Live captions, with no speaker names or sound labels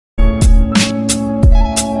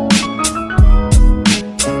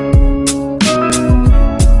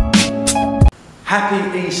Happy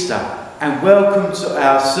Easter and welcome to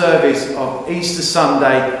our service of Easter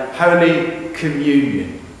Sunday Holy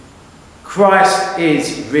Communion. Christ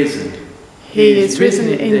is risen. He is risen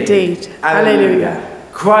indeed. Alleluia.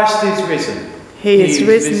 Christ is risen. He is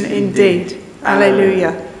risen indeed.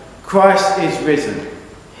 Alleluia. Christ is risen.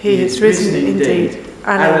 He is risen indeed.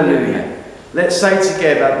 Alleluia. Let's say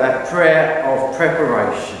together that prayer of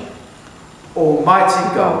preparation.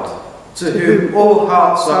 Almighty God, to whom all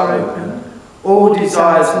hearts are open, all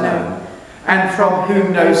desires known, and from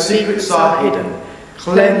whom no secrets are hidden,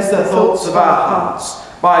 cleanse the thoughts of our hearts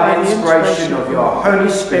by the inspiration of your Holy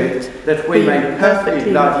Spirit, that we may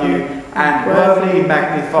perfectly love you and worthily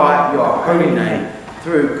magnify your holy name,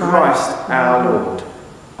 through Christ our Lord.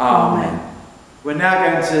 Amen. We're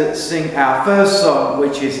now going to sing our first song,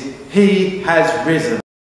 which is He Has Risen.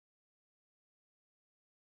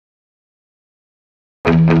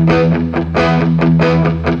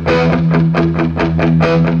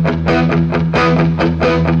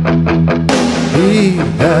 He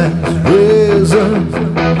has risen,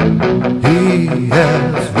 He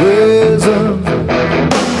has risen,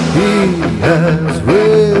 He has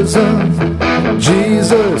risen,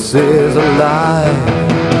 Jesus is alive.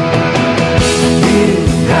 He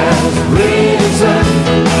has risen,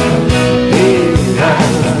 He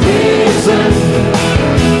has risen,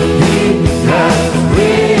 He has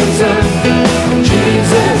risen,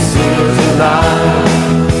 Jesus is alive.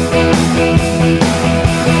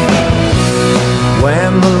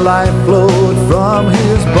 When the life flowed from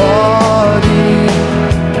his body,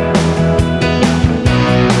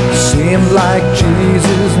 seemed like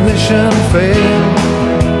Jesus' mission failed,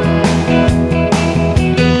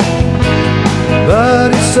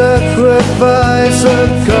 but his sacrifice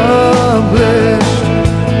accomplished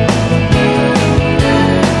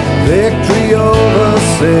victory over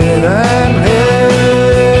sin and hell.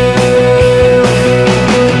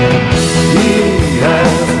 He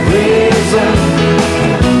has risen,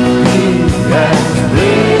 He has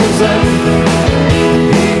risen,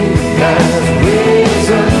 He has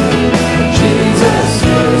risen, Jesus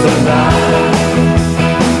is alive.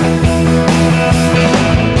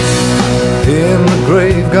 In the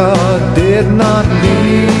grave God did not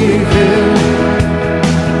leave him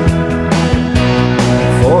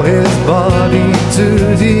for his body to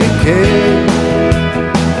decay.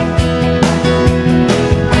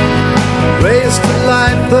 Raised to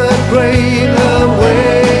life the great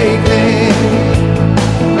awakening,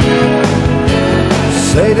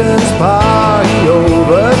 Satan's power he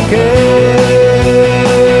overcame.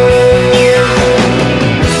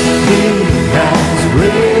 He has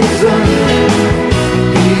risen,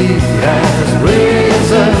 He has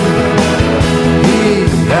risen, He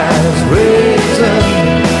has risen,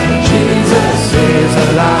 Jesus is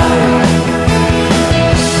alive.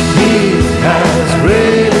 He has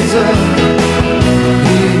risen,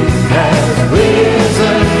 He has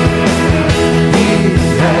risen, He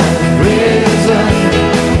has risen,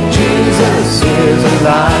 Jesus is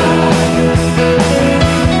alive.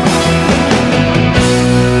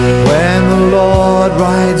 When the Lord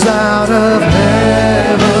rides out of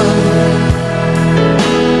heaven,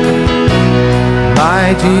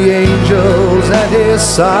 mighty angels at his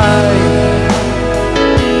side,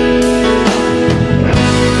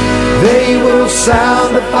 they will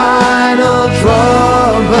sound the final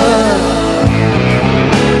trumpet.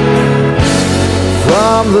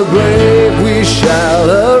 From the grave we shall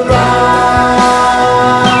arise.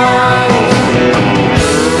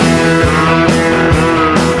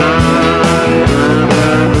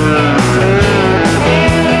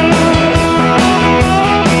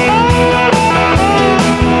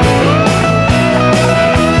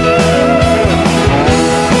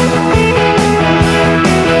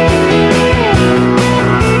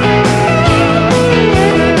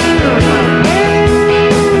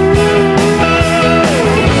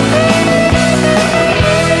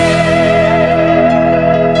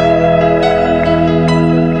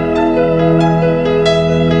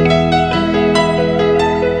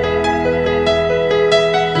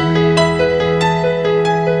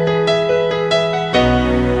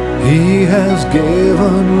 He has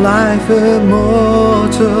given life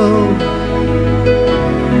immortal.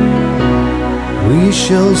 We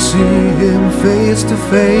shall see him face to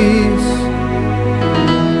face.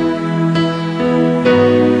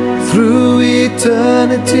 Through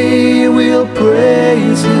eternity we'll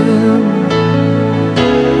praise him,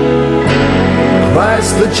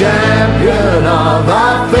 Christ the champion of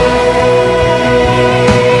our faith.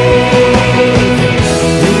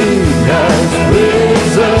 He has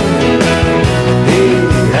risen, He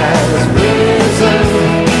has risen,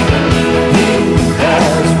 He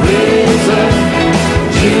has risen,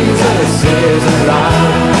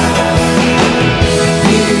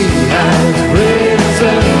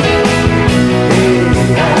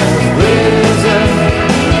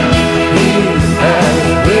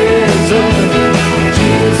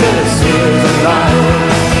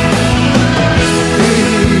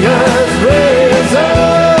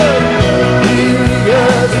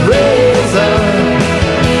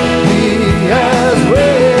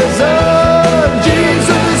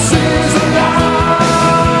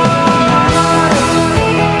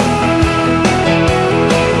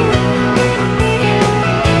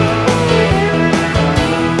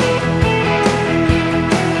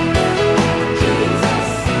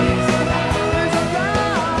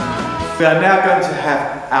 We are now going to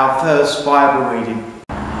have our first Bible reading.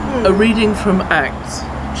 A reading from Acts,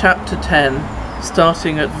 chapter 10,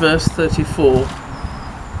 starting at verse 34.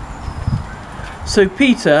 So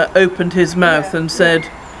Peter opened his mouth and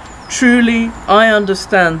said, "Truly, I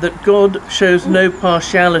understand that God shows no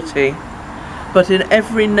partiality, but in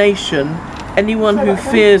every nation, anyone who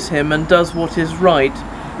fears him and does what is right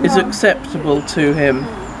is acceptable to him.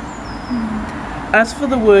 As for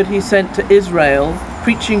the word he sent to Israel,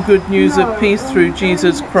 preaching good news of peace through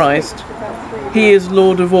Jesus Christ, he is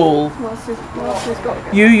Lord of all.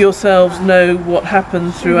 You yourselves know what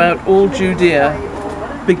happened throughout all Judea,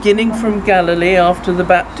 beginning from Galilee after the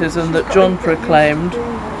baptism that John proclaimed,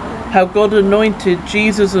 how God anointed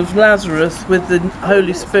Jesus of Nazareth with the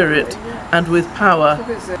Holy Spirit and with power.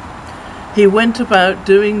 He went about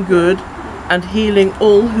doing good and healing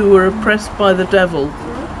all who were oppressed by the devil,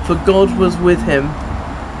 for God was with him.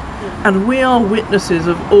 And we are witnesses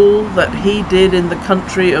of all that he did in the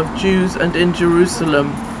country of Jews and in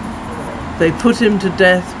Jerusalem. They put him to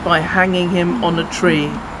death by hanging him on a tree,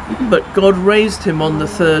 but God raised him on the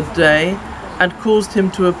third day and caused him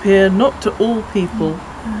to appear not to all people,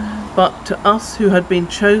 but to us who had been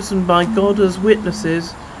chosen by God as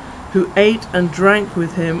witnesses, who ate and drank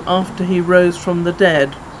with him after he rose from the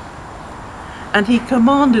dead. And he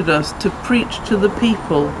commanded us to preach to the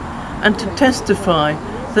people and to testify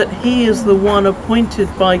that he is the one appointed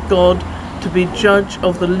by God to be judge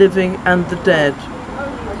of the living and the dead.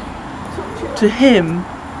 To him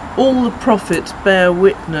all the prophets bear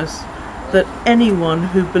witness that anyone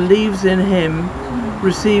who believes in him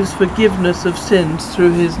receives forgiveness of sins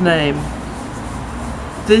through his name.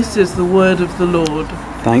 This is the word of the Lord.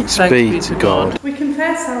 Thanks be to God. We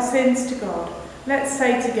confess our sins to God. Let's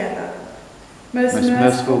say together, Most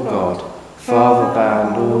merciful God, Father of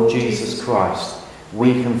our Lord Jesus Christ,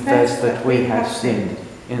 we confess that we have sinned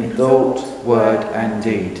in thought, word and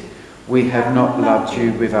deed. We have not loved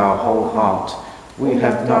you with our whole heart. We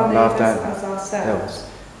have not loved ourselves.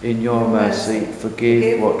 In your mercy,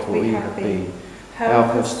 forgive what we have been.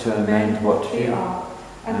 Help us to amend what we are,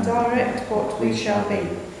 and direct what we shall be,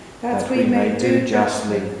 that we may do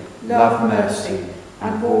justly, love mercy,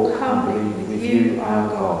 and walk humbly with you, our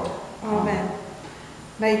God. Amen.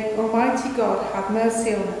 May Almighty God have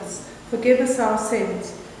mercy on us, forgive us our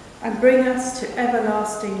sins, and bring us to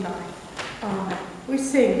everlasting life. Amen. We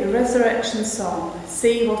sing the resurrection song,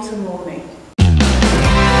 See What a Morning.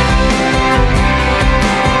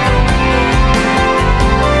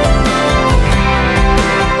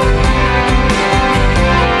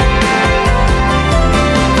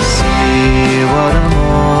 See what a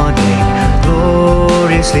morning,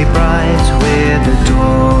 gloriously bright, with the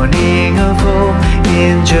dawning of hope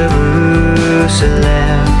in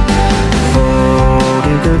Jerusalem.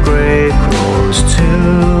 Folded the great cross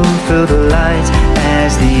tomb, filled the light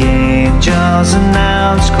as the angels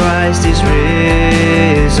announce Christ is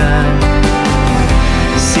risen.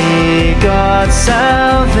 See God's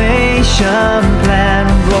salvation plan,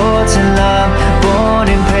 wrought in love, born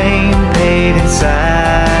in pain, paid in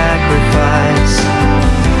sacrifice.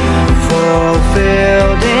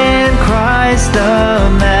 Fulfilled in Christ the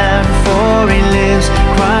man, for he lives,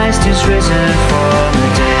 Christ is risen from the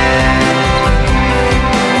dead.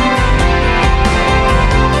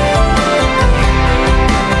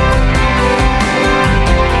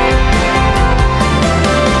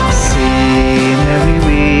 See Mary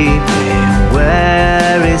weeping,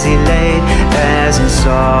 where is he laid? As in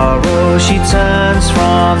sorrow she turns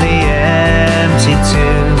from the empty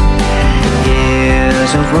tomb.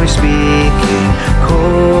 Hears a voice speaking,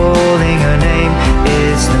 calling her name.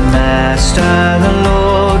 It's the Master, the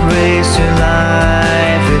Lord, raised to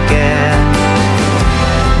life again.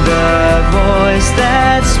 The voice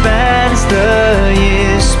that spans the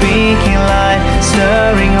years, speaking life,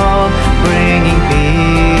 stirring hope, bringing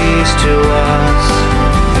peace to us,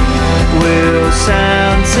 will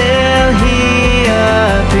sound till he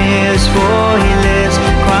appears, for he lives,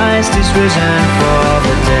 Christ is risen from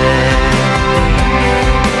the dead.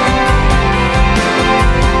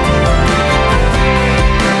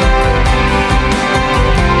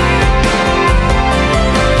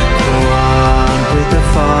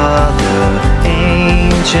 Father,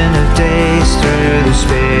 Ancient of Days, through the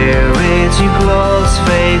Spirit you clothe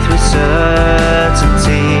faith with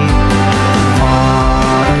certainty.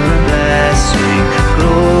 Honor and blessing,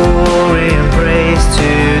 glory and praise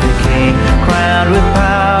to the King, crowned with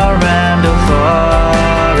power and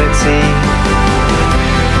authority.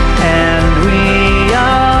 And we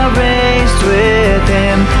are raised with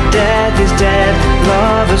him, death is dead,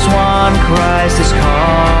 love is won, Christ is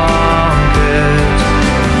conquered.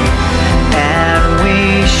 And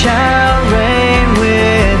we shall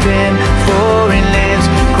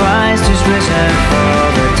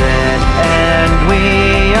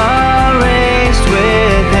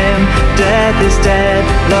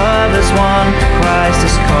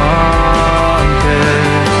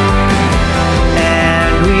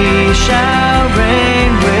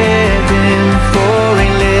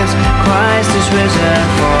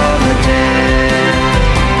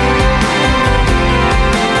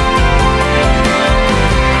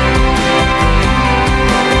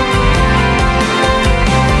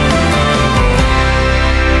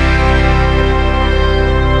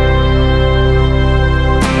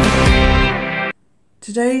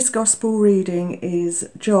Today's Gospel reading is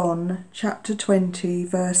John chapter 20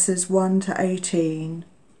 verses 1 to 18.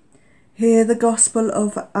 Hear the Gospel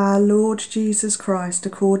of our Lord Jesus Christ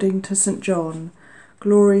according to St. John.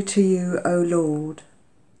 Glory to you, O Lord.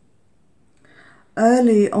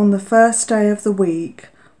 Early on the first day of the week,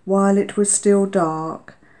 while it was still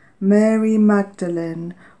dark, Mary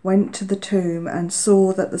Magdalene went to the tomb and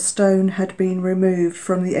saw that the stone had been removed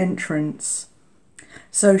from the entrance.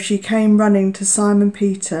 So she came running to Simon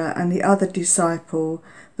Peter and the other disciple,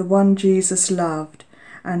 the one Jesus loved,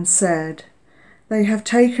 and said, "They have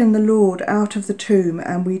taken the Lord out of the tomb,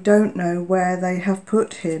 and we don't know where they have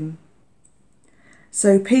put him."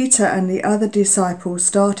 So Peter and the other disciple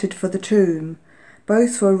started for the tomb.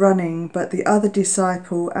 Both were running, but the other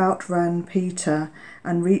disciple outran Peter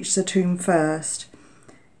and reached the tomb first.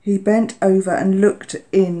 He bent over and looked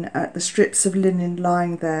in at the strips of linen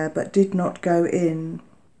lying there, but did not go in.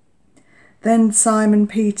 Then Simon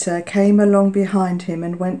Peter came along behind him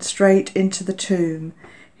and went straight into the tomb.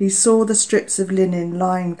 He saw the strips of linen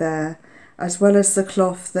lying there, as well as the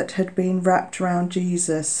cloth that had been wrapped round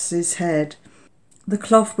Jesus' head. The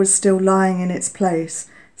cloth was still lying in its place,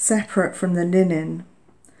 separate from the linen.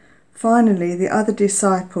 Finally, the other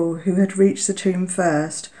disciple, who had reached the tomb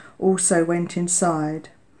first, also went inside.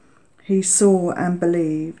 He saw and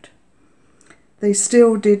believed. They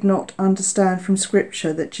still did not understand from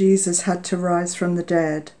Scripture that Jesus had to rise from the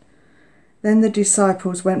dead. Then the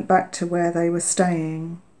disciples went back to where they were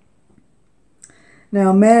staying.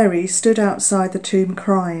 Now Mary stood outside the tomb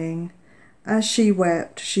crying. As she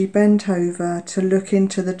wept, she bent over to look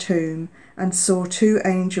into the tomb and saw two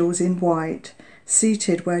angels in white,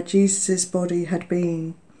 seated where Jesus' body had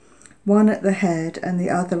been, one at the head and the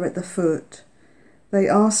other at the foot. They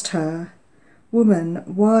asked her, "Woman,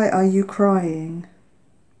 why are you crying?"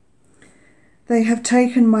 "They have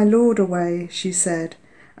taken my Lord away," she said,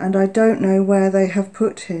 "and I don't know where they have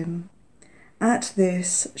put him." At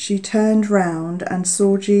this she turned round and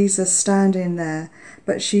saw Jesus standing there,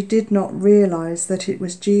 but she did not realize that it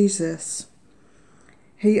was Jesus.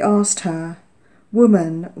 He asked her,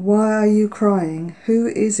 "Woman, why are you crying? Who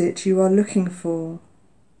is it you are looking for?"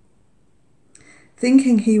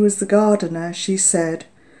 Thinking he was the gardener, she said,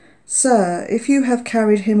 "Sir, if you have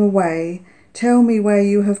carried him away, tell me where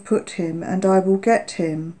you have put him, and I will get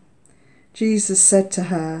him." Jesus said to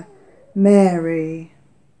her, "Mary."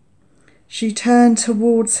 She turned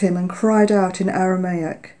towards him and cried out in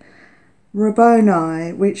Aramaic,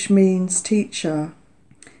 "Rabboni," which means teacher.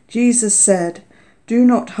 Jesus said, "Do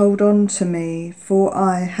not hold on to me, for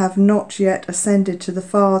I have not yet ascended to the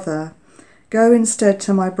Father. Go instead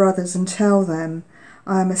to my brothers and tell them,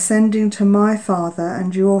 I am ascending to my Father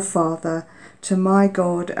and your Father, to my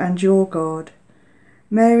God and your God."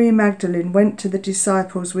 Mary Magdalene went to the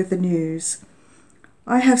disciples with the news,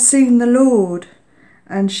 "I have seen the Lord,"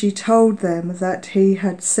 and she told them that he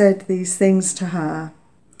had said these things to her.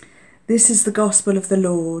 This is the gospel of the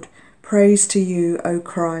Lord. Praise to you, O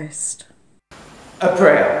Christ. A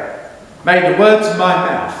prayer. May the words of my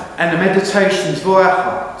mouth and the meditations of our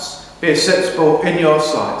hearts be acceptable in your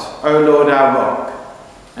sight, O Lord, our rock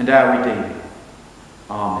and our Redeemer.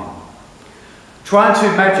 Amen. Try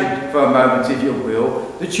to imagine for a moment, if you will,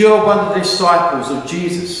 that you're one of the disciples of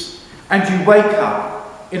Jesus and you wake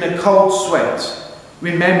up in a cold sweat,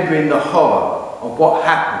 remembering the horror of what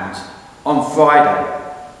happened on Friday.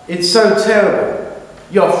 It's so terrible.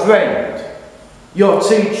 Your friend, your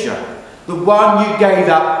teacher, the one you gave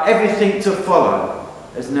up everything to follow,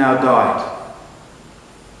 has now died.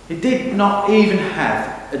 He did not even have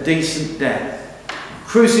a decent death.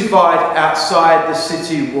 Crucified outside the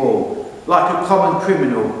city wall, like a common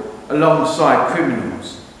criminal alongside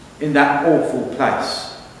criminals in that awful place.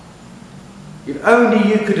 If only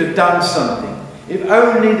you could have done something. If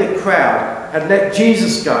only the crowd had let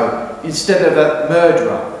Jesus go instead of a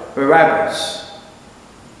murderer, Barabbas.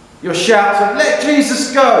 Your shouts of, "Let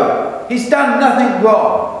Jesus go! He's done nothing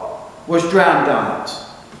wrong!" was drowned out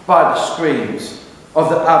by the screams of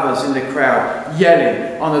the others in the crowd,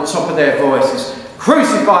 yelling on the top of their voices,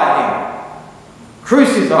 "Crucify him!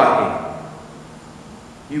 Crucify him!"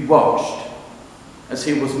 You watched as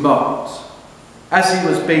he was mocked, as he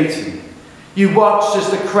was beaten. You watched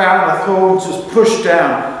as the crown of thorns was pushed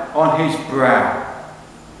down on his brow.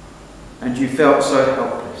 And you felt so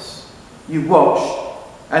helpless. You watched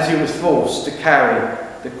as he was forced to carry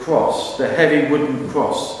the cross, the heavy wooden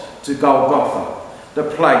cross, to Golgotha, the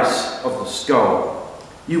place of the skull.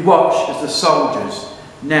 You watched as the soldiers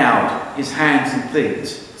nailed his hands and feet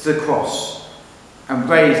to the cross and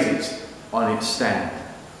raised it on its stand.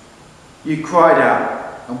 You cried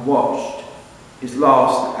out and watched his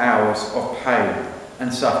last hours of pain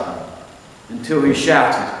and suffering, until he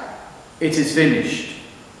shouted, "It is finished,"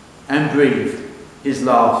 and breathed his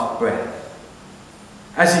last breath.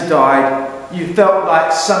 As he died, you felt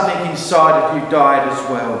like something inside of you died as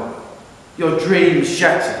well. Your dreams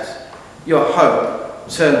shattered, your hope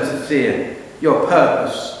turned to fear, your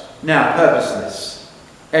purpose now purposeless,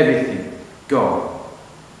 everything gone.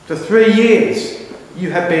 For 3 years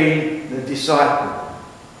you have been the disciple.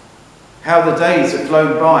 How the days have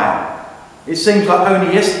flown by. It seems like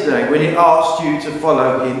only yesterday when he asked you to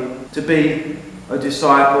follow him, to be a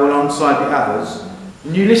disciple alongside the others,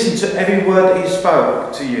 and you listened to every word that he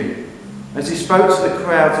spoke to you, as he spoke to the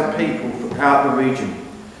crowds of people throughout the region.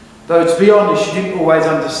 Though to be honest, you didn't always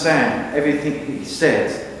understand everything that he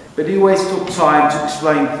said, but he always took time to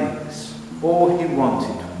explain things. All he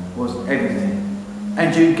wanted was everything,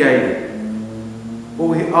 and you gave it.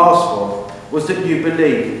 All he asked for was that you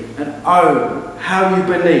believed, and oh, how you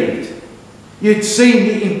believed. You'd seen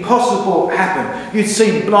the impossible happen. You'd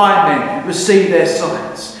seen blind men receive their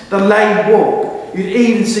sights, the lame walk. You'd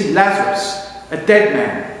even seen Lazarus, a dead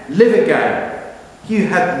man, live again. You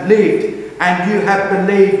had lived and you had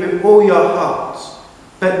believed with all your hearts.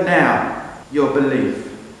 But now your belief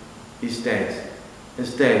is dead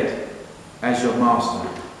as your master.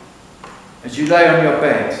 As you lay on your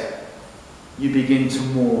bed, you begin to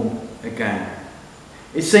mourn again.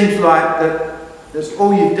 It seems like that's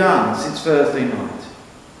all you've done since Thursday night.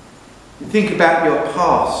 You think about your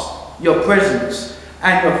past, your present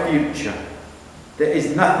and your future. There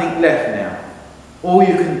is nothing left now. All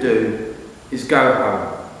you can do is go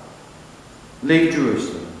home. Leave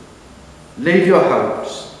Jerusalem. Leave your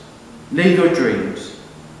hopes. Leave your dreams.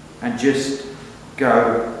 And just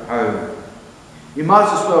go home. You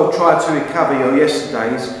might as well try to recover your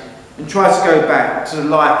yesterdays and try to go back to the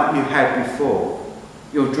life that you had before.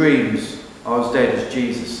 Your dreams are as dead as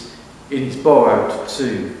Jesus in his borrowed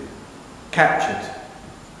tomb, captured,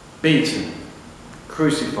 beaten,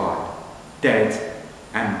 crucified, dead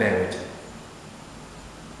and buried.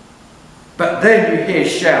 But then you hear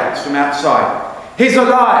shouts from outside. He's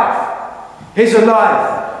alive! He's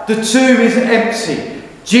alive! The tomb is empty.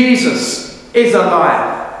 Jesus is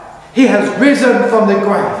alive. He has risen from the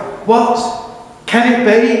grave. What? Can it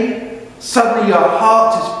be? Suddenly your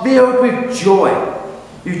heart is filled with joy.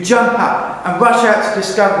 You jump up and rush out to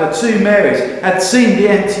discover the two Marys had seen the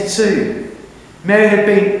empty tomb. Mary had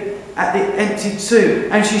been at the empty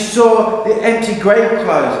tomb and she saw the empty grave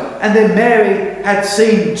clothes, and then Mary had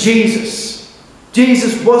seen Jesus.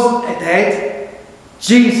 Jesus wasn't dead.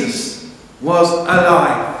 Jesus was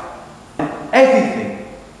alive. And everything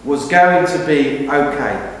was going to be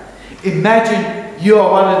okay. Imagine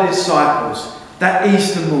you're one of the disciples that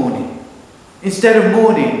Easter morning. Instead of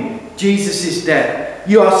mourning Jesus' death,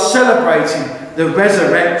 you are celebrating the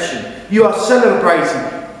resurrection. You are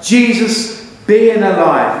celebrating Jesus being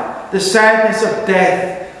alive. The sadness of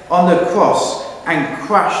death on the cross and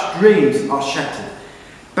crushed dreams are shattered.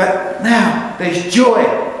 But now there's joy,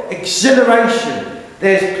 exhilaration,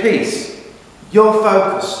 there's peace. Your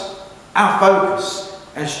focus, our focus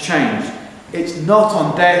has changed. It's not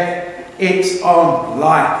on death, it's on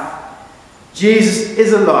life. Jesus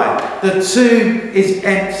is alive. The tomb is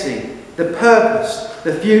empty. The purpose,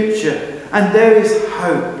 the future, and there is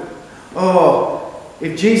hope. Oh,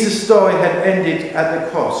 if Jesus' story had ended at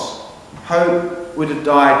the cross, hope would have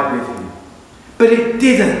died with him. But it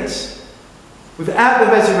didn't. Without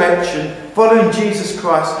the resurrection, following Jesus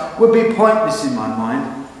Christ would be pointless in my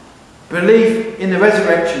mind. Belief in the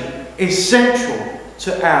resurrection is central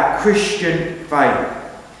to our Christian faith.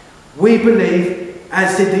 We believe,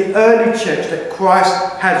 as did the early church, that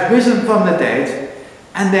Christ has risen from the dead,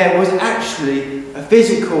 and there was actually a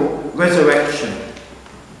physical resurrection.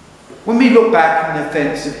 When we look back on the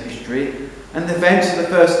events of history and the events of the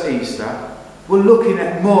first Easter, we're looking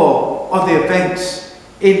at more of the events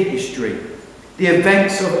in history. The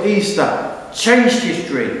events of Easter changed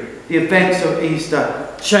history. The events of Easter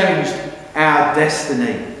changed our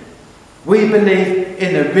destiny. We believe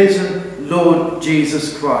in the risen Lord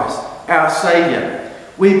Jesus Christ, our Saviour.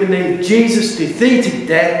 We believe Jesus defeated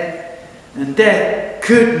death, and death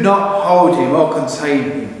could not hold him or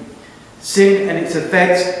contain him. Sin and its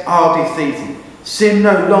effects are defeated. Sin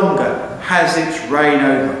no longer has its reign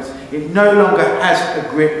over us. It no longer has a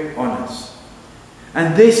grip on us.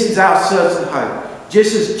 And this is our certain hope.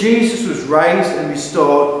 Just as Jesus was raised and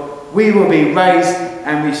restored, we will be raised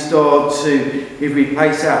and restored too if we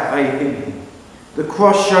place our faith in him. The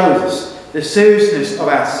cross shows us the seriousness of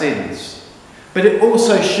our sins, but it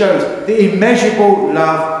also shows the immeasurable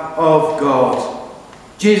love of God.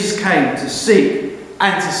 Jesus came to seek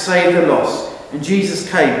and to save the lost, and Jesus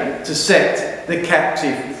came to set the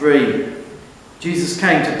captive free. Jesus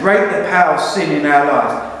came to break the power of sin in our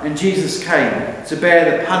lives, and Jesus came to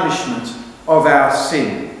bear the punishment of our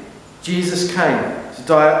sin. Jesus came to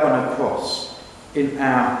die on a cross in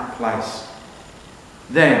our place.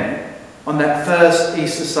 Then, on that first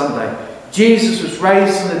Easter Sunday, Jesus was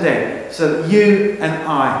raised from the dead so that you and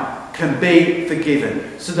I can be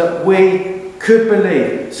forgiven, so that we could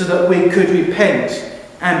believe, so that we could repent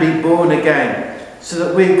and be born again, so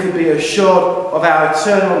that we could be assured of our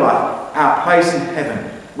eternal life, our place in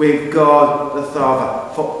heaven with God the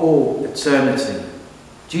Father for all eternity.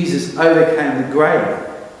 Jesus overcame the grave,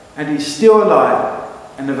 and he's still alive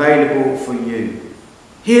and available for you.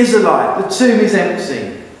 He is alive. The tomb is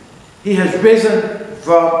empty. He has risen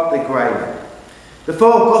from the grave. The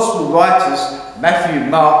four Gospel writers, Matthew,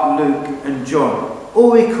 Mark, Luke and John,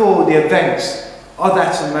 all recall the events of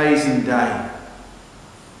that amazing day.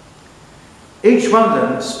 Each one of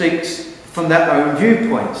them speaks from their own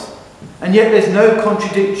viewpoint, and yet there's no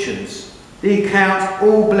contradictions. The accounts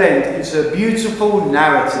all blend into a beautiful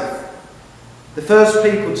narrative. The first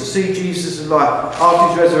people to see Jesus alive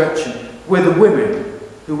after his resurrection were the women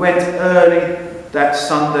who went early that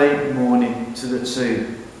Sunday morning to the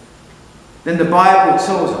tomb. Then the Bible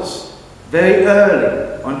tells us, very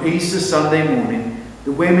early on Easter Sunday morning,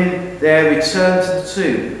 the women there returned to the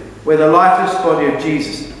tomb where the lifeless body of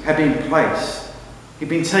Jesus had been placed. He'd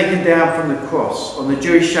been taken down from the cross on the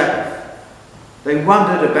Jewish Sabbath. They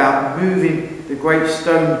wondered about moving the great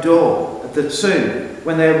stone door of the tomb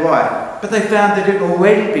when they arrived, but they found that it had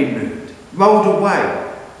already been moved, rolled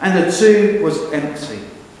away, and the tomb was empty.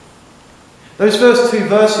 Those first two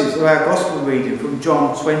verses of our Gospel reading from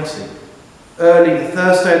John 20. Early the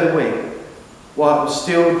first day of the week, while it was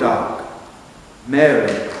still dark,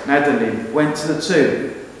 Mary Magdalene went to the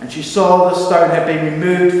tomb, and she saw the stone had been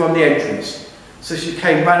removed from the entrance. So she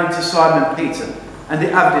came running to Simon Peter and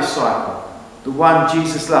the other disciple, the one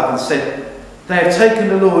Jesus loved, and said, "They have taken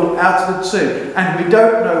the Lord out of the tomb, and we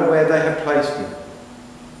don't know where they have placed him."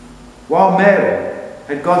 While Mary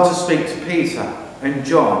had gone to speak to Peter and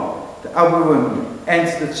John, the other woman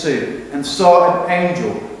entered the tomb and saw an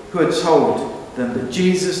angel who had told them that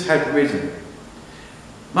Jesus had risen.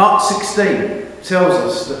 Mark 16 tells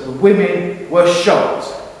us that the women were shocked,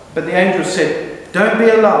 but the angel said, "Don't be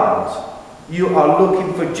alarmed. You are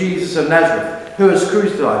looking for Jesus of Nazareth, who was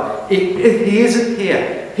crucified. He isn't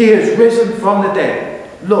here. He has risen from the dead.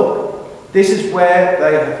 Look, this is where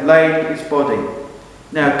they have laid his body.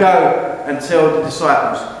 Now go and tell the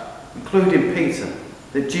disciples, including Peter,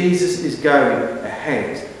 that Jesus is going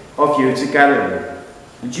ahead of you to Galilee,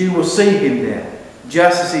 and you will see him there,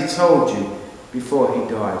 just as he told you before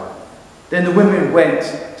he died." Then the women went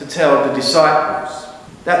to tell the disciples.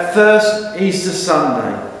 That first Easter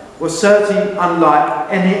Sunday was certainly unlike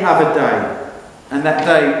any other day, and that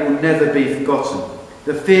day will never be forgotten.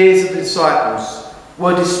 The fears of the disciples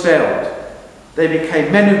were dispelled. They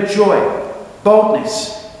became men of joy,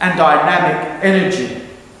 boldness and dynamic energy.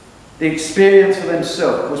 The experience for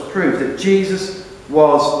themselves was proof that Jesus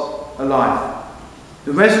was alive.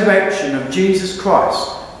 The resurrection of Jesus Christ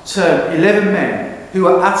turned 11 men who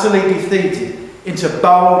were utterly defeated into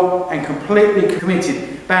bold and completely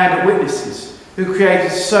committed band of witnesses who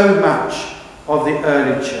created so much of the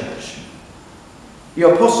early church. The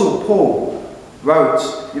Apostle Paul wrote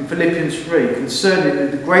in Philippians 3 concerning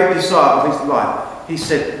the great desire of his life. He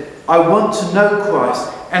said, "I want to know Christ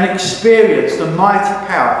and experience the mighty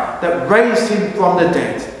power that raised him from the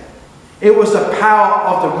dead." It was the power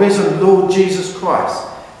of the risen Lord Jesus Christ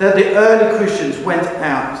that the early Christians went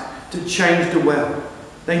out to change the world.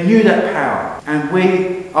 They knew that power, and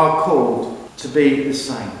we are called to be the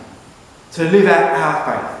same. To live out our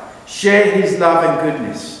faith, share his love and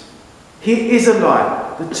goodness. He is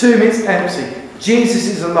alive. The tomb is empty. Jesus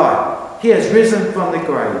is alive. He has risen from the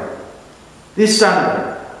grave. This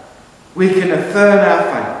Sunday, we can affirm our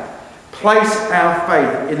faith, place our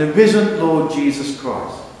faith in the risen Lord Jesus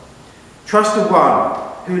Christ. Trust the one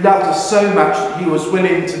who loved us so much that he was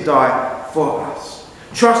willing to die for us.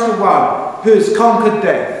 Trust the one who has conquered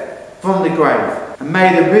death from the grave. And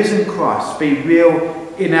may the risen Christ be real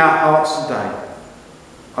in our hearts today.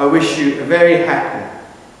 I wish you a very happy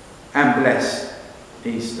and blessed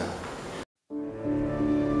Easter.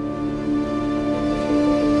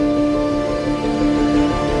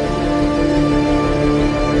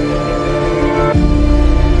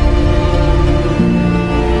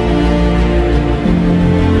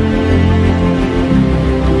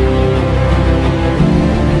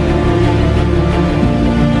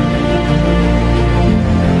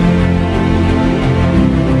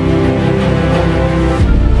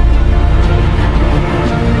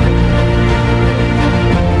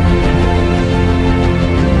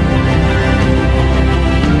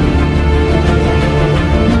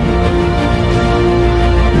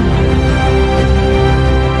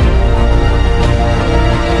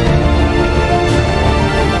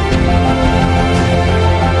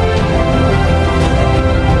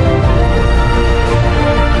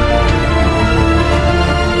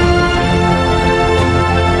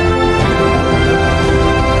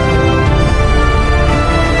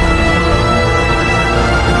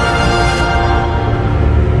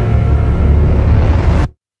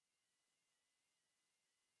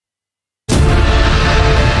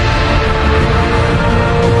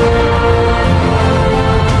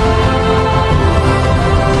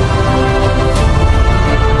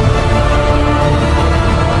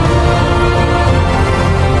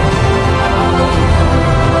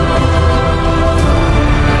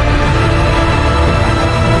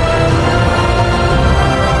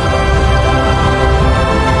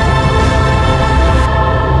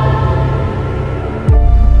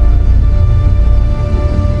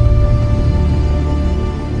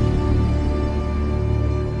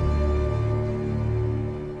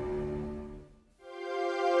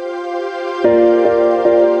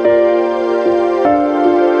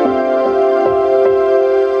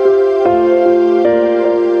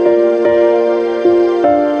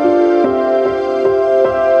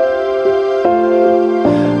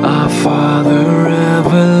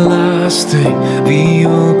 everlasting, the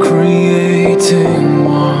all-creating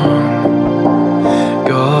one,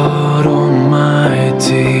 God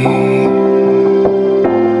Almighty.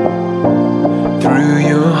 Through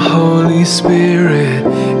your Holy Spirit,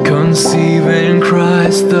 conceiving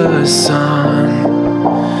Christ the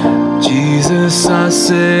Son, Jesus our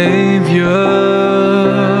Savior.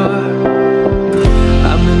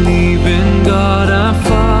 I believe in God our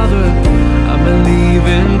Father, I believe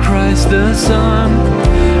in Christ the Son,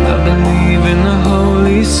 I believe in the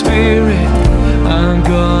Holy Spirit, our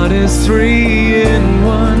God is three in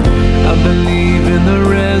one. I believe in the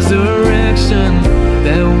resurrection,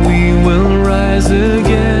 that we will rise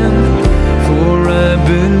again, for I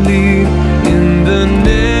believe in the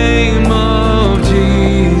name of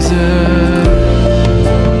Jesus.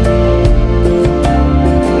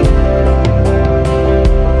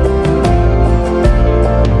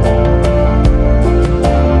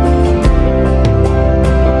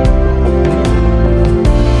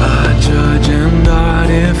 Our judge and our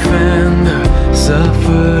defender,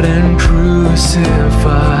 suffered and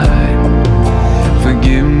crucified.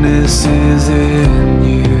 Forgiveness is in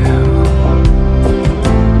you.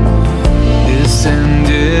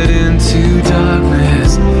 Descended into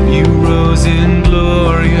darkness, you rose in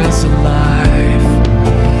glorious life,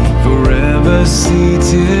 forever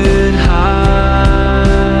seated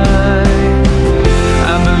high.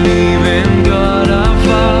 I believe in God our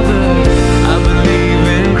Father, I believe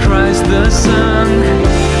in Christ the Son,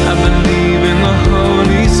 I believe in the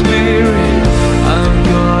Holy Spirit, our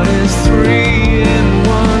God is three in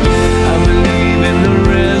one. I believe in the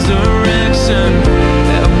resurrection,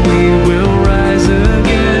 that we will rise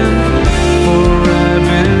again, for I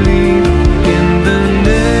believe in the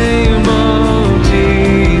name of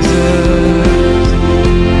Jesus.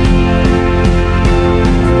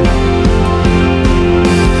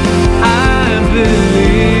 I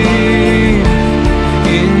believe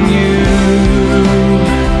in you.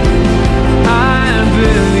 I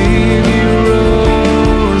believe you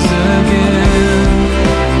rose again.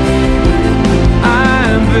 I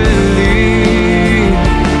believe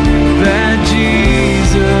that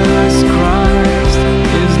Jesus Christ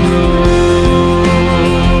is Lord.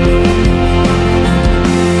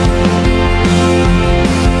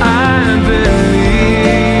 I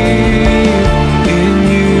believe in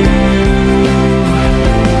you.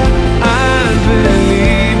 I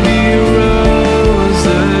believe you rose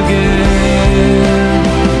again.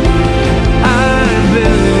 I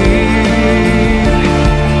believe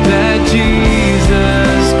that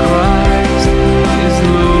Jesus Christ is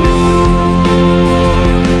Lord.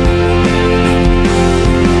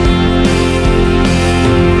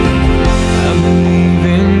 I believe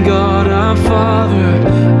in God our Father,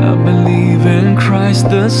 I believe in Christ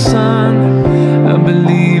the Son, I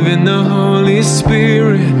believe in the Holy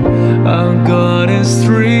Spirit, our God is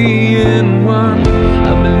three in one.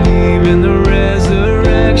 I believe in the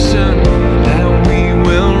resurrection, that we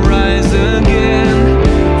will rise again,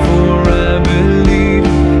 for I believe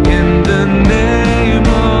in the name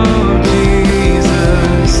of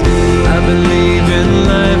Jesus. I believe in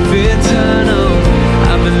life eternal,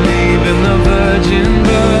 I believe in the virgin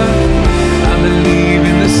birth, I believe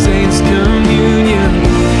in the saints' communion,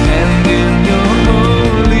 and in your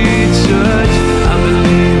holy church. I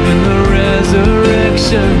believe in the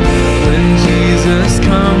resurrection, when Jesus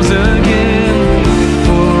comes again,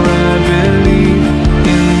 for I believe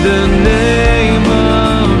in the name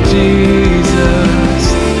of Jesus,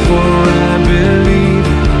 for I believe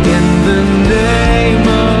in the name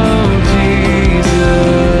of Jesus.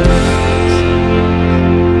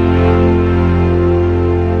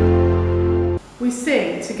 We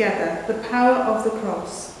sing together the power of the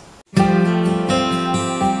cross.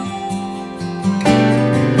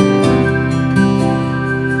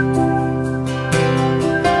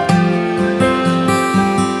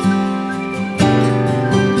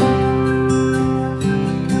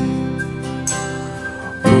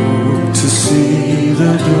 To see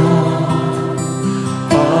the dawn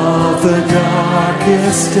of the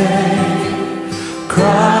darkest day,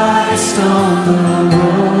 Christ on the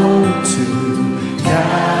road to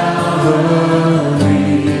Calvary,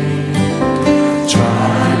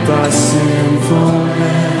 tried by sinful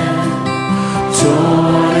men,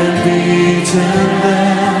 torn and beaten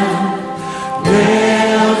them,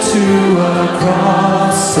 nailed to a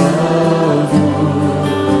cross of wood.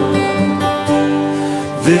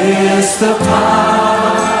 This the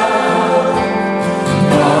power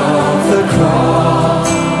of the cross.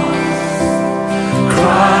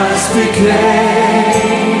 Christ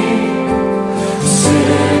became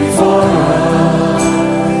sin for us,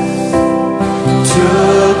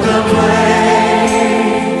 took the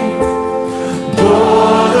blame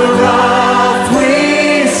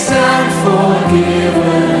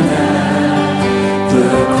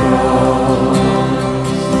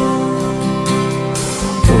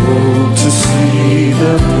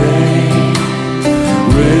the pain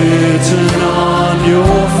written on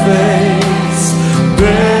your face,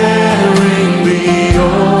 bearing the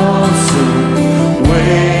awesome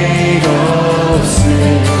weight of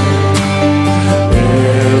sin.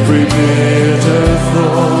 Every bitter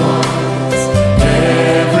thought,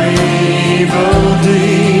 every evil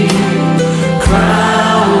deed,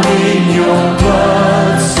 crowning your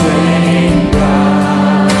blood-stained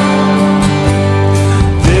brow.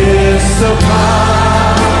 This the power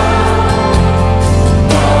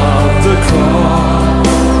of the cross.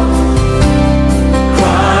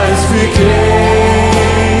 Christ became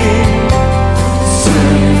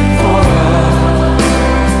sin for us,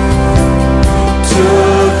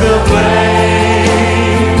 took the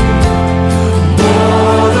blame,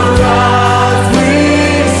 bore the wrath. We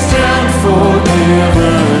stand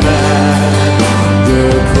forgiven at the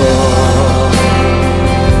cross.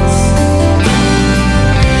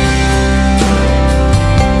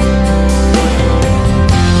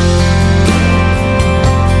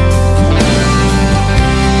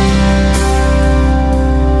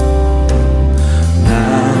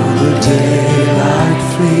 Now the daylight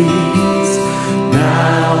flees,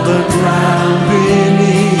 now the ground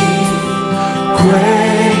beneath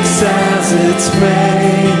quakes as its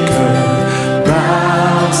maker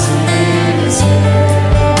bows his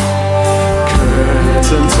head.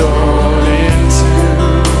 Curtain torn in two,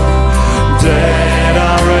 dead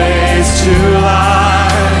are raised to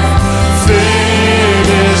life.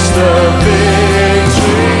 Finish the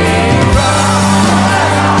victory.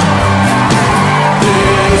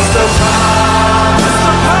 Is the power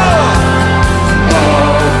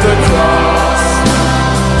of the cross.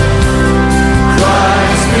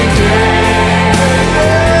 Christ became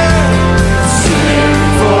sin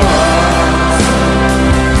for us,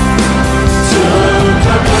 took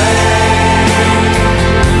the blame,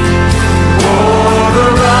 bore the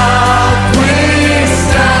wrath. We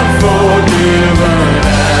stand forgiven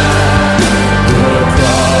at the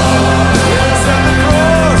cross. Yes, at the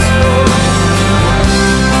cross.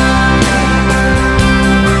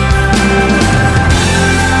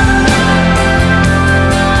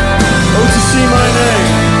 Oh, to see my name.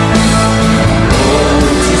 Oh,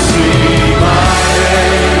 to see my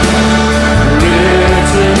name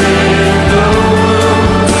written in the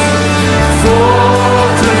wounds. For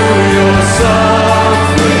through your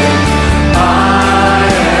suffering I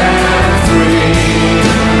am free.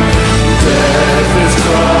 Death is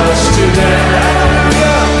crushed to death.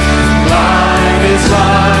 Life is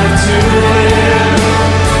life to live.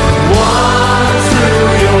 One through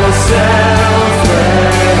your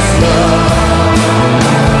selfless love.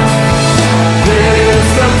 There's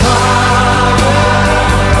the power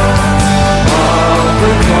of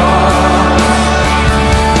the cross.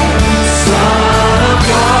 Son of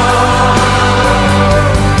God,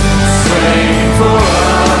 slain for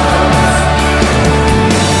us.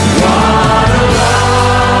 What a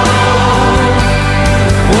love,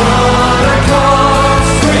 what a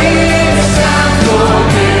cost. We stand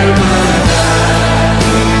forgiven at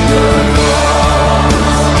the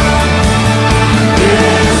cross.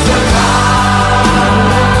 Is the power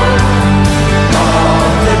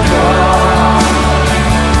of the cross.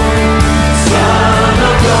 Son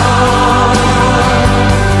of God,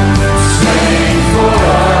 slain for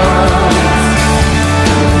us.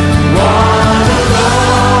 What a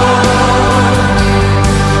love,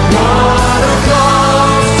 what a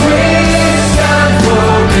cost. We stand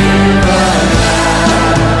forgiven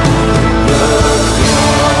at the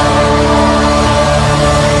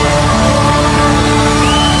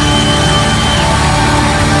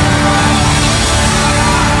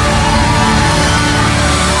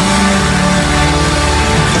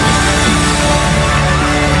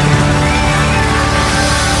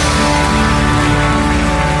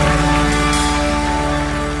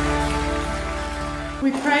We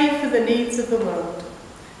pray for the needs of the world.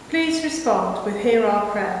 Please respond with "Hear our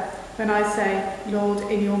prayer" when I say, "Lord,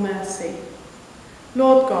 in your mercy."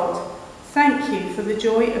 Lord God, thank you for the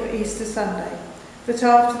joy of Easter Sunday, that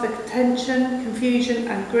after the tension, confusion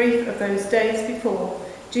and grief of those days before,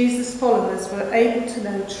 Jesus' followers were able to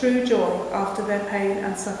know true joy after their pain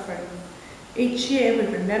and suffering. Each year we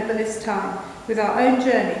remember this time with our own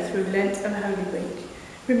journey through Lent and Holy Week,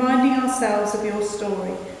 reminding ourselves of your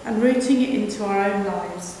story and rooting it into our own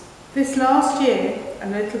lives. This last year,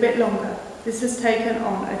 and a little bit longer, this has taken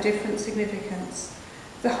on a different significance.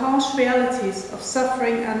 The harsh realities of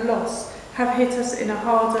suffering and loss have hit us in a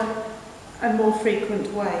harder and more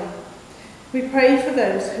frequent way. We pray for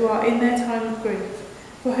those who are in their time of grief,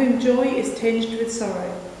 for whom joy is tinged with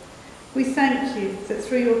sorrow. We thank you that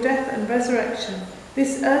through your death and resurrection,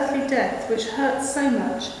 This earthly death, which hurts so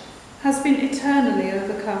much, has been eternally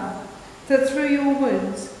overcome, that through your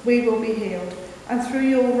wounds we will be healed, and through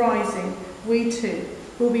your rising we too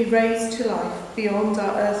will be raised to life beyond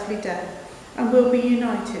our earthly death, and will be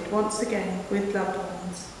united once again with loved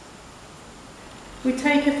ones. We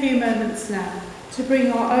take a few moments now to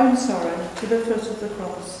bring our own sorrow to the foot of the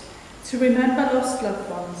cross, to remember lost loved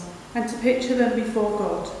ones, and to picture them before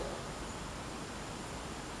God.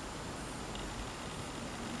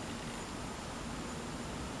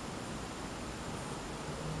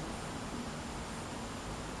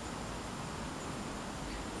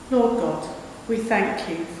 Lord God, we thank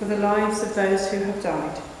you for the lives of those who have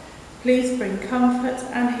died. Please bring comfort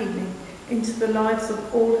and healing into the lives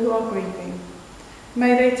of all who are grieving.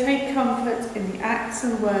 May they take comfort in the acts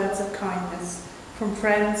and words of kindness from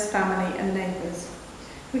friends, family and neighbours.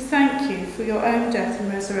 We thank you for your own death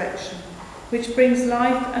and resurrection, which brings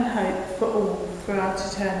life and hope for all throughout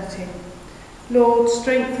eternity. Lord,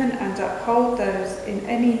 strengthen and uphold those in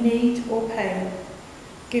any need or pain.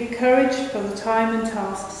 Give courage for the time and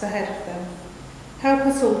tasks ahead of them. Help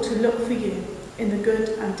us all to look for you in the good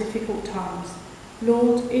and difficult times.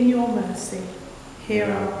 Lord, in your mercy, hear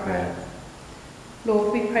our prayer.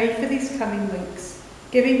 Lord, we pray for these coming weeks,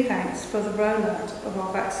 giving thanks for the rollout of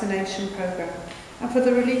our vaccination programme and for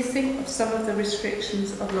the releasing of some of the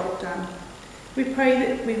restrictions of lockdown. We pray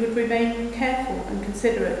that we would remain careful and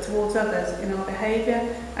considerate towards others in our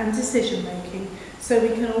behaviour and decision making so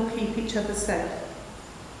we can all keep each other safe.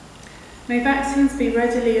 May vaccines be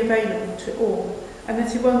readily available to all and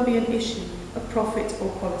that it won't be an issue of profit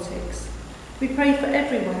or politics. We pray for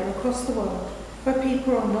everywhere across the world where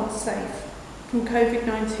people are not safe from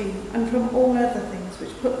COVID-19 and from all other things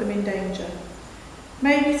which put them in danger.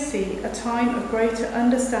 May we see a time of greater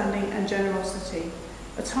understanding and generosity,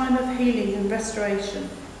 a time of healing and restoration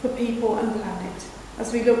for people and planet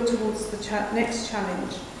as we look towards the next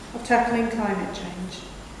challenge of tackling climate change.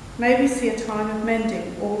 May we see a time of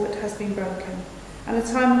mending all that has been broken, and a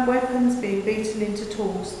time of weapons being beaten into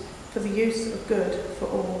tools for the use of good for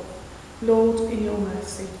all. Lord, in your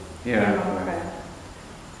mercy, hear our prayer.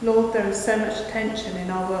 Lord, there is so much tension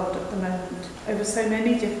in our world at the moment over so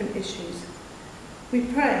many different issues. We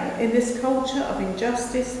pray in this culture of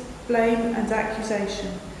injustice, blame and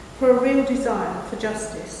accusation for a real desire for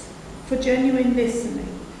justice, for genuine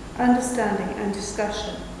listening, understanding and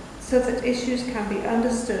discussion, so that issues can be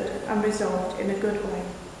understood and resolved in a good way.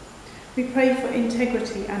 We pray for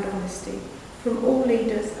integrity and honesty from all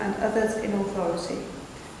leaders and others in authority,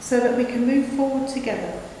 so that we can move forward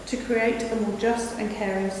together to create a more just and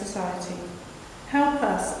caring society. Help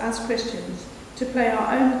us as Christians to play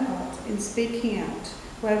our own part in speaking out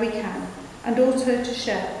where we can, and also to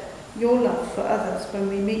share your love for others when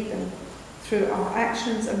we meet them through our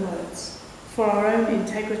actions and words, for our own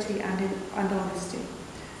integrity and honesty.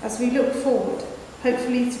 As we look forward,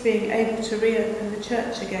 hopefully to being able to reopen the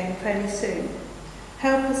church again fairly soon,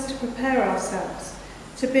 help us to prepare ourselves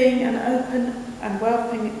to being an open and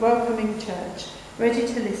welcoming church, ready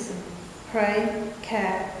to listen, pray,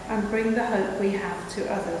 care and bring the hope we have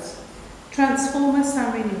to others. Transform us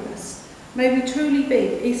and renew us. May we truly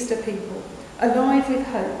be Easter people, alive with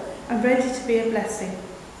hope and ready to be a blessing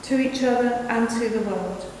to each other and to the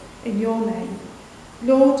world. In your name.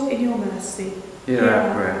 Lord, in your mercy, hear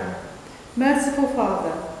our prayer. Merciful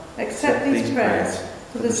Father, accept these prayers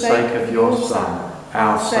for the sake of your Son,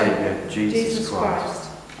 our Saviour, Jesus Christ.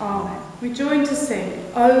 Amen. We join to sing,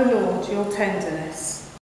 O Lord, your tenderness.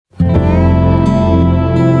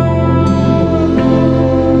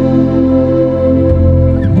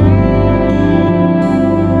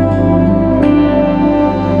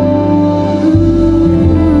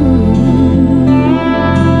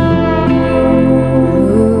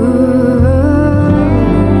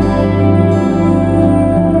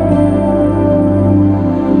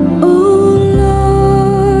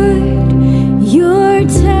 Your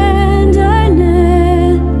tenderness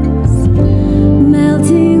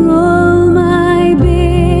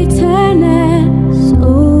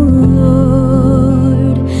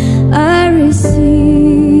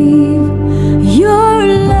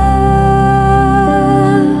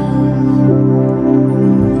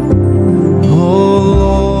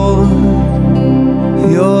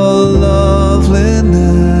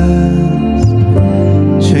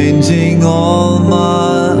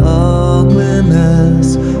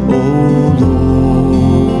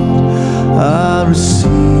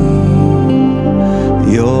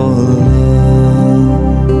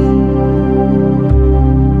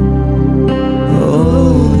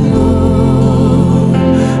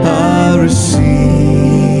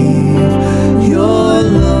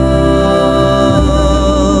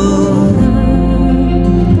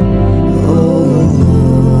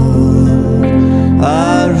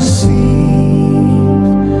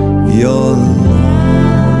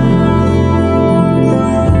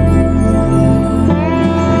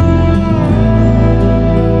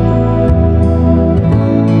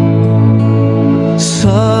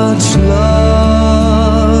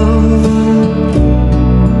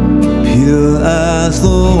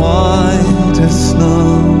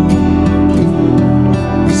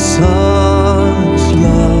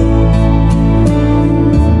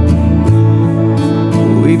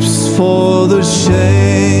through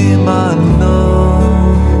shame I know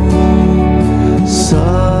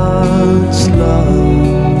such love,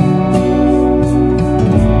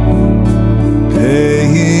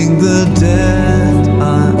 paying the debt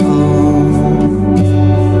I owe.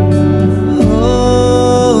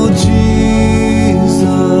 Oh Jesus,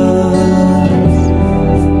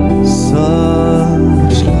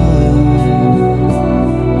 such love,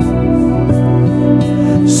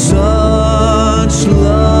 such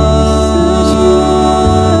love,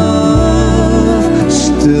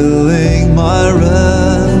 stilling my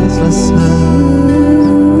restless hand.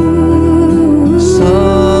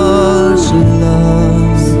 Such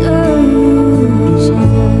love,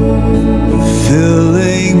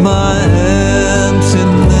 filling my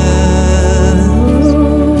emptiness.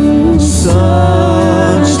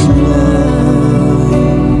 Such love,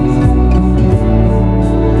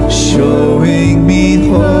 showing me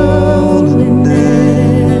holiness.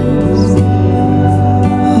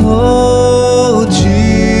 Oh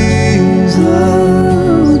Jesus,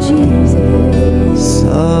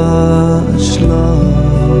 such love.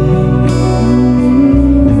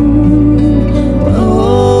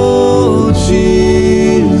 Oh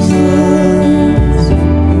Jesus,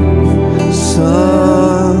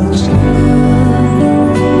 such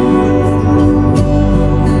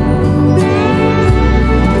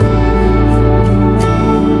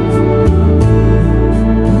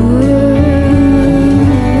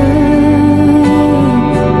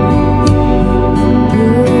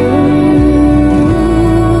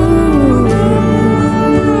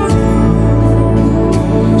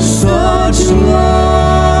Such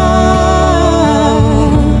love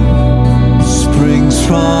springs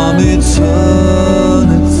from eternity.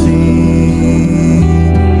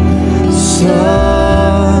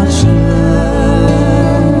 Such love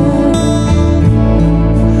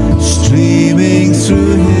streaming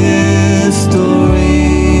through history.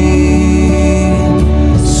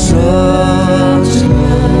 Such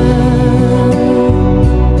love,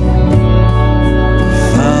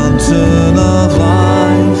 fountain of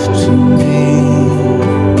life to me.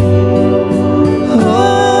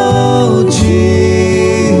 Oh Jesus,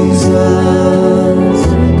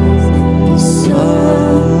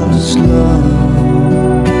 such love.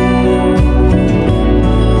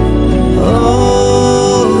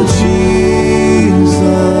 Oh Jesus,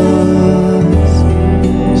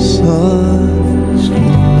 such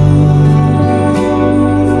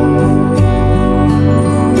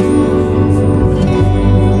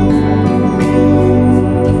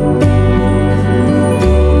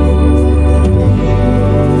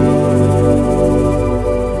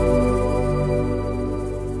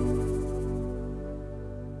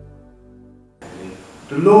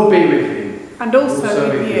The Lord be with you. And also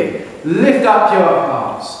with you. Lift up your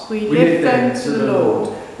hearts. We lift them to the Lord.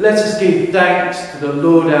 Let us give thanks to the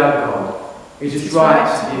Lord our God. It is right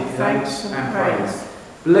to give thanks and praise.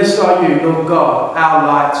 Blessed are you, Lord God, our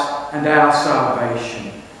light and our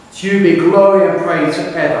salvation. To you be glory and praise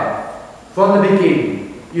forever. From the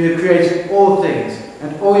beginning, you have created all things,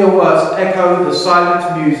 and all your words echo the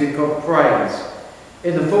silent music of praise.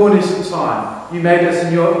 In the fullness of time, you made us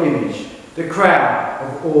in your image, the crown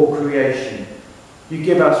of all creation. You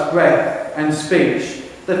give us breath and speech,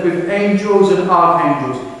 that with angels and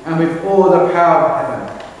archangels and with all the power of heaven,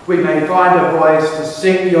 we may find a voice to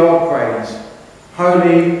sing your praise.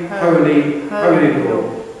 Holy, holy, holy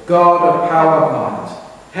Lord, God of power and might,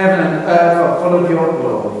 heaven and earth are full of your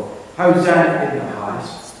glory. Hosanna in the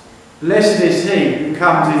highest. Blessed is he who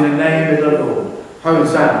comes in the name of the Lord.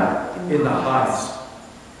 Hosanna in the highest.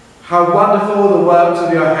 How wonderful the works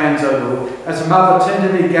of your hands, O Lord, as a mother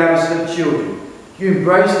tenderly gathers her children. You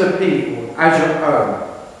embrace the people as your own.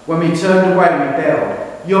 When we turned away, we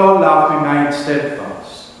rebelled. Your love remained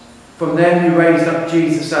steadfast. From them you raised up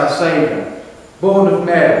Jesus, our Saviour, born of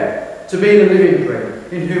Mary, to be the living bread,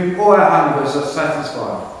 in whom all our hungers are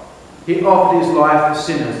satisfied. He offered his life for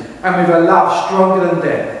sinners, and with a love stronger than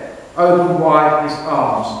death, opened wide his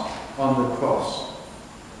arms on the cross.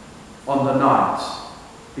 On the night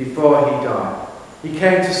before he died, he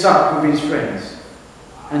came to sup with his friends,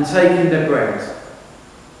 and taking the bread,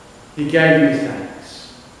 he gave you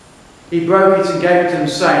thanks. He broke it and gave it to them,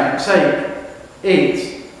 saying, "Take,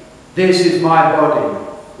 eat, this is my body,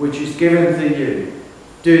 which is given for you.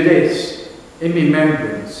 Do this in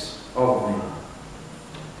remembrance of me."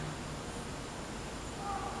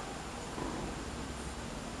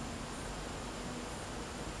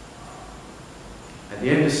 At the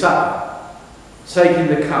end of supper, taking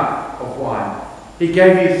the cup of wine, he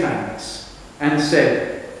gave you thanks and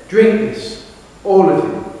said, "Drink this, all of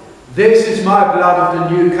you. This is my blood of the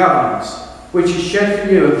new covenant, which is shed for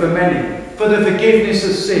you and for many for the forgiveness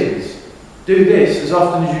of sins. Do this as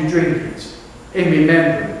often as you drink it, in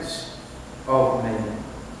remembrance of me.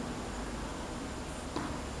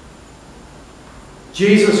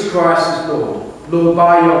 Jesus Christ is Lord. Lord,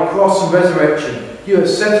 by your cross and resurrection, you have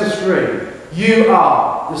set us free. You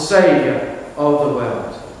are the Saviour of the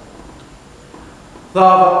world.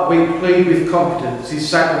 Father, we plead with confidence his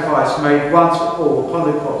sacrifice made once for all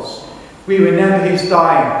upon the cross. We remember his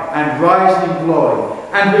dying and rising in glory,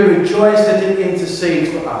 and we rejoice that it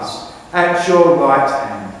intercedes for us at your right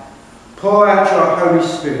hand. Pour out your Holy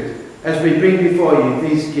Spirit as we bring before you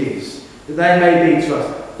these gifts, that they may be to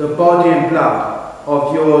us the body and blood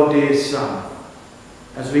of your dear Son.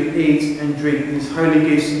 As we eat and drink these holy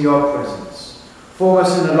gifts in your presence, form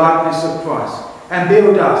us in the likeness of Christ and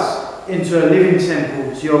build us into a living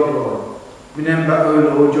temple to your glory. Remember,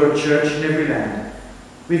 O Lord, your church in every land.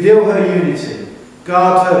 Reveal her unity,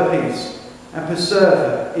 guard her peace, and preserve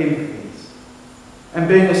her in peace. And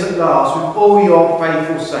bring us at last with all your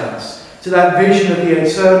faithful saints to that vision of the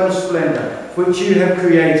eternal splendour for which you have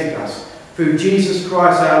created us, through Jesus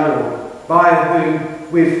Christ our Lord, by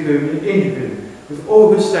whom, with whom, and in whom, with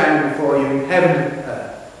all who stand before you in heaven and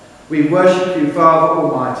earth, we worship you, Father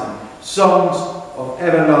Almighty, songs of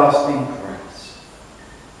everlasting praise.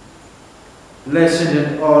 Blessing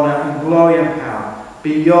and honour and glory and power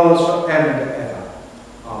be yours forever and ever.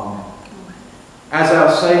 Amen. As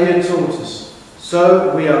our Saviour taught us,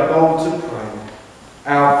 so we are bold to pray.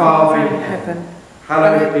 Our Father in heaven,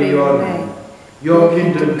 hallowed be your name. Your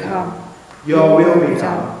kingdom come, your will be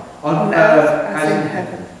done, on earth as in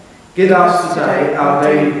heaven. Give us today our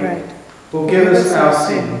daily bread. Forgive us our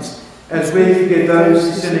sins, as we forgive those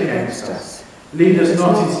who sin against us. Lead us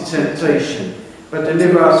not into temptation, but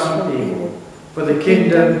deliver us from evil. For the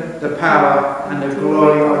kingdom, the power, and the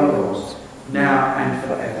glory are yours, now and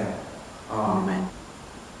forever. Amen.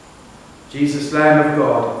 Jesus, Lamb of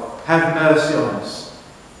God, have mercy on us.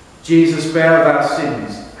 Jesus, bearer of our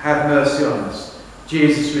sins, have mercy on us.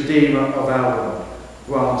 Jesus, Redeemer of our world,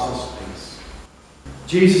 grant us peace.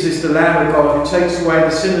 Jesus is the Lamb of God who takes away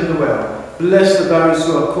the sin of the world. Blessed are those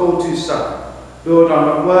who are called to supper. Lord, I am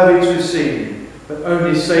not worthy to receive you, but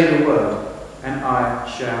only say the word, and I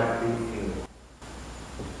shall be healed.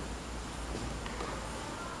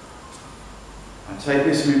 I take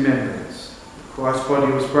this in remembrance that Christ's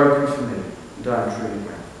body was broken for me, and I am truly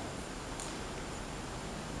grateful.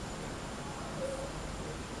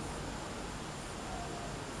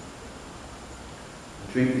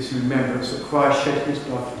 Drink this in remembrance that Christ shed his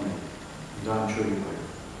blood for me, and I am truly grateful.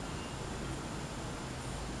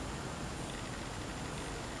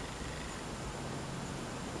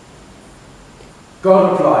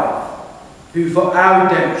 God of life, who for our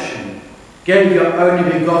redemption gave your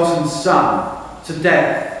only begotten Son to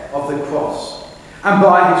death of the cross, and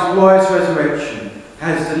by his glorious resurrection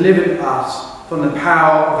has delivered us from the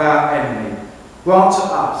power of our enemy, grant to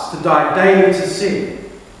us to die daily to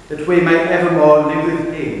sin, that we may evermore live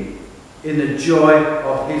with him in the joy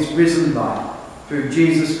of his risen life, through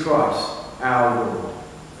Jesus Christ our Lord.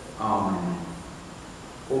 Amen.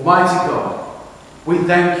 Almighty God, we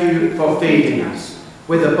thank you for feeding us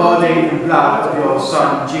with the body and blood of your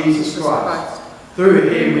Son, Jesus Christ. Through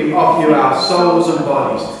him we offer you our souls and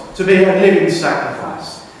bodies to be a living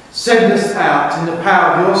sacrifice. Send us out in the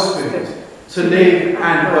power of your Spirit to live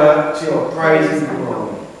and work to your praise and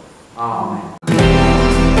glory. Amen.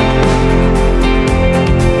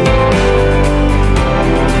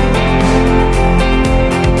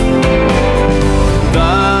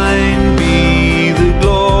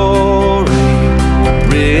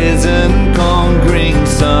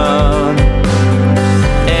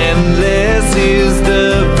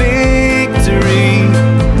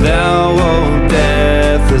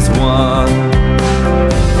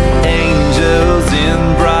 Angels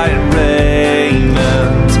in bright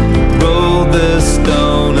raiment rolled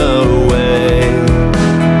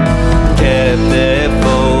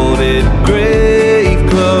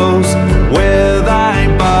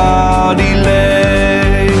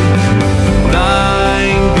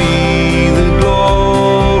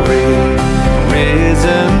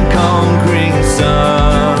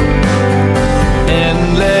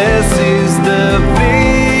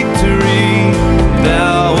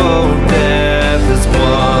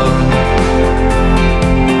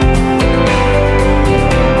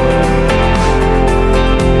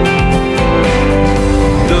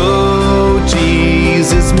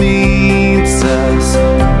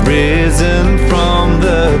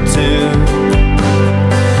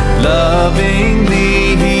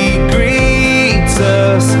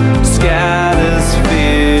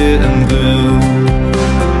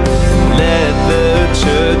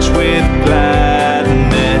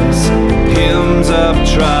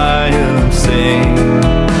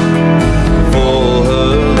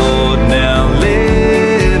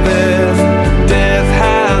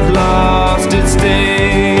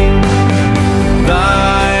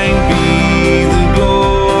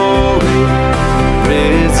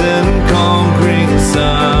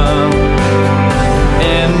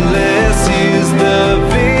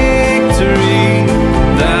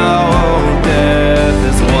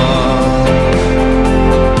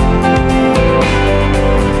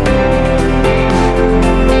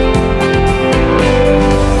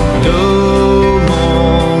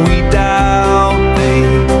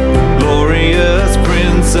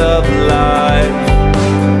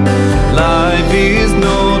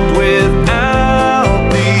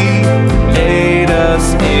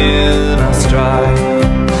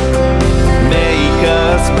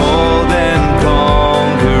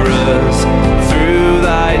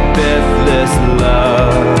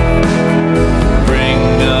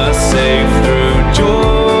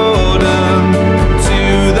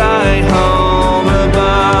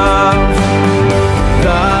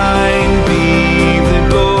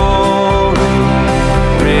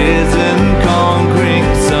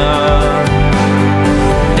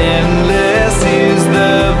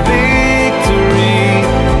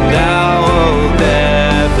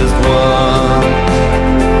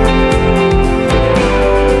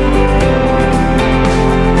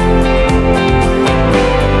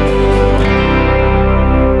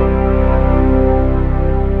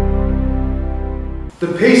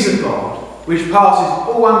The peace of God, which passes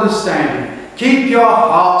all understanding, keep your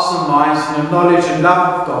hearts and minds in the knowledge and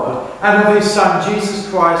love of God and of his Son, Jesus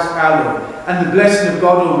Christ our Lord, and the blessing of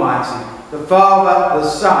God Almighty, the Father, the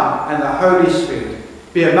Son, and the Holy Spirit,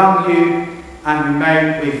 be among you and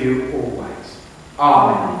remain with you always.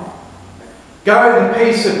 Amen. Go in the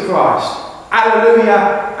peace of Christ.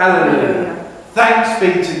 Alleluia, alleluia. Thanks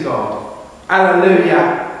be to God.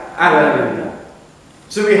 Alleluia, alleluia.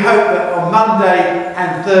 So we hope that on Monday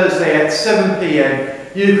and Thursday at 7 p.m.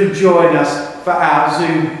 you can join us for our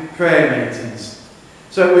Zoom prayer meetings.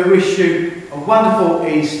 So we wish you a wonderful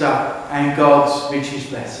Easter and God's richest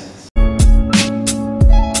blessing.